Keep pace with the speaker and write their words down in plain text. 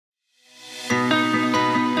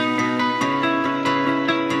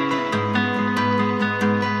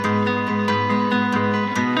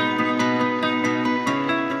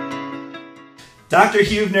Dr.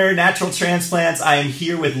 Huebner, Natural Transplants. I am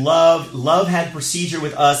here with Love. Love had a procedure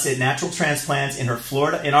with us at Natural Transplants in our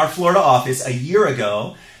Florida office a year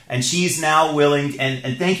ago, and she's now willing.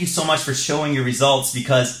 And thank you so much for showing your results,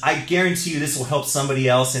 because I guarantee you this will help somebody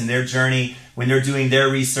else in their journey when they're doing their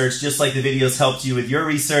research, just like the videos helped you with your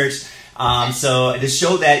research. So to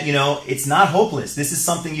show that, you know, it's not hopeless. This is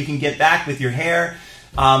something you can get back with your hair.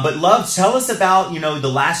 But Love, tell us about, you know, the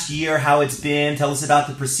last year, how it's been. Tell us about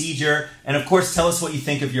the procedure. And of course, tell us what you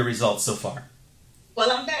think of your results so far.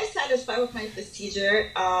 Well, I'm very satisfied with my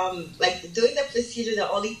procedure. Like doing the procedure,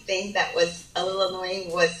 the only thing that was a little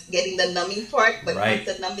annoying was getting the numbing part. But right.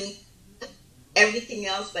 Once the numbing, everything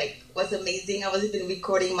else was amazing. I was even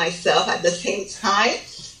recording myself at the same time.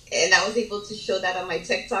 And I was able to show that on my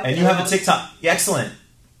TikTok. And you have a TikTok. Excellent.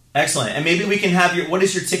 Excellent. And maybe we can have what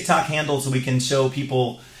is your TikTok handle so we can show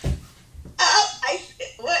people?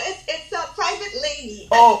 It's a private lady.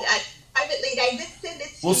 Oh. Private lady. I did send it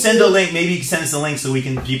to We'll send a link. Maybe you can send us a link so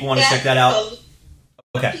people want to check that out.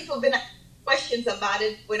 Okay. People have been asking questions about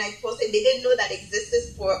it when I posted. They didn't know that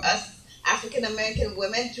existed for us African American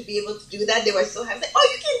women to be able to do that. They were so happy. Like, oh,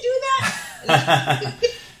 you can do that.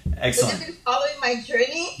 Excellent. So they've been following my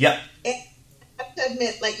journey. Yep. And I have to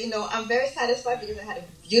admit, like, you know, I'm very satisfied because I had a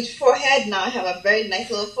huge forehead. Now I have a very nice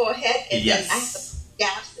little forehead. And yes. then I have some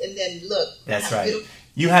gaps. And then look. That's right.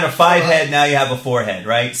 You had a 5 head, now you have a 4 head,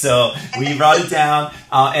 right? So we brought it down.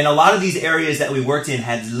 And a lot of these areas that we worked in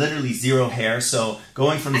had literally zero hair. So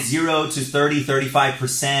going from 0 to 30,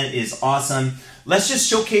 35% is awesome. Let's just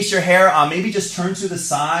showcase your hair. Maybe just turn to the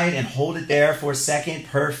side and hold it there for a second.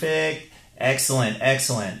 Perfect. Excellent.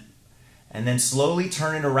 Excellent. And then slowly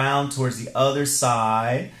turn it around towards the other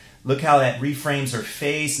side. Look how that reframes her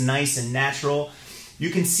face, nice and natural.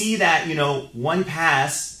 You can see that, you know, one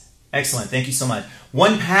pass, excellent, thank you so much.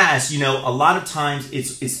 One pass, you know, a lot of times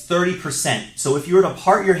it's 30%. So if you were to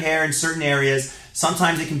part your hair in certain areas,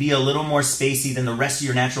 sometimes it can be a little more spacey than the rest of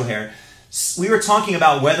your natural hair. We were talking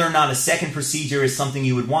about whether or not a second procedure is something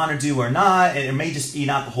you would want to do or not, and it may just be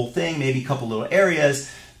not the whole thing, maybe a couple little areas.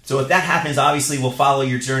 So if that happens, obviously we'll follow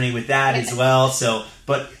your journey with that as well. So,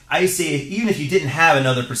 but I say even if you didn't have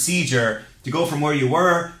another procedure, to go from where you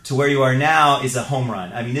were to where you are now is a home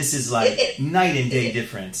run. I mean, this is like night and day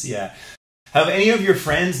difference. Yeah. Have any of your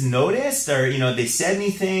friends noticed, or you know, they said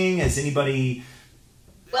anything? Has anybody?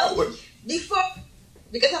 Well, before,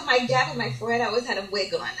 because of my gap in my forehead, I always had a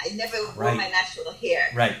wig on. I never wore my natural hair.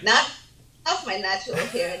 Right. Not of my natural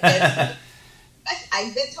hair. And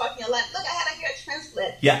I've been talking a lot. Look, I had a hair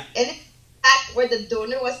transplant. Yeah. And it's back where the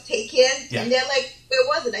donor was taken. Yeah. And they're like, where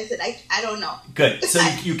was it? I said, I don't know. Good. So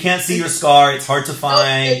you can't see your scar. It's hard to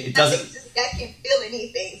find. No, it doesn't. I can't feel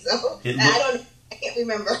anything. So I don't know. I can't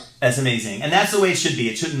remember. That's amazing. And that's the way it should be.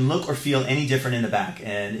 It shouldn't look or feel any different in the back.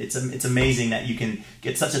 And it's amazing that you can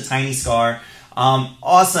get such a tiny scar.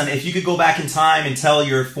 Awesome. If you could go back in time and tell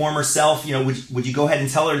your former self, you know, would you go ahead and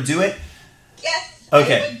tell her to do it? Yes.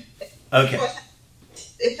 Okay. Okay. Of course,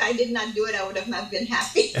 if I did not do it, I would have not been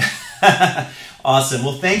happy. Awesome.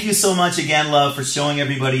 Well, thank you so much again, Love, for showing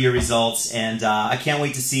everybody your results. And I can't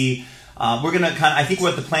wait to see. We're gonna I think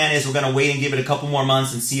what the plan is, we're gonna wait and give it a couple more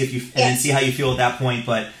months and see if you and then see how you feel at that point.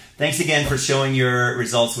 But thanks again for showing your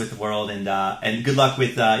results with the world, and good luck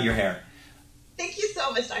with your hair. Thank you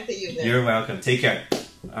so much, Dr. Huebner. You're welcome. Take care.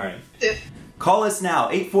 All right. Yeah. Call us now,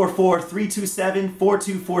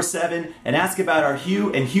 844-327-4247, and ask about our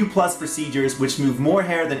Hue and Hue Plus procedures, which move more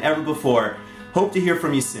hair than ever before. Hope to hear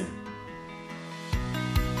from you soon.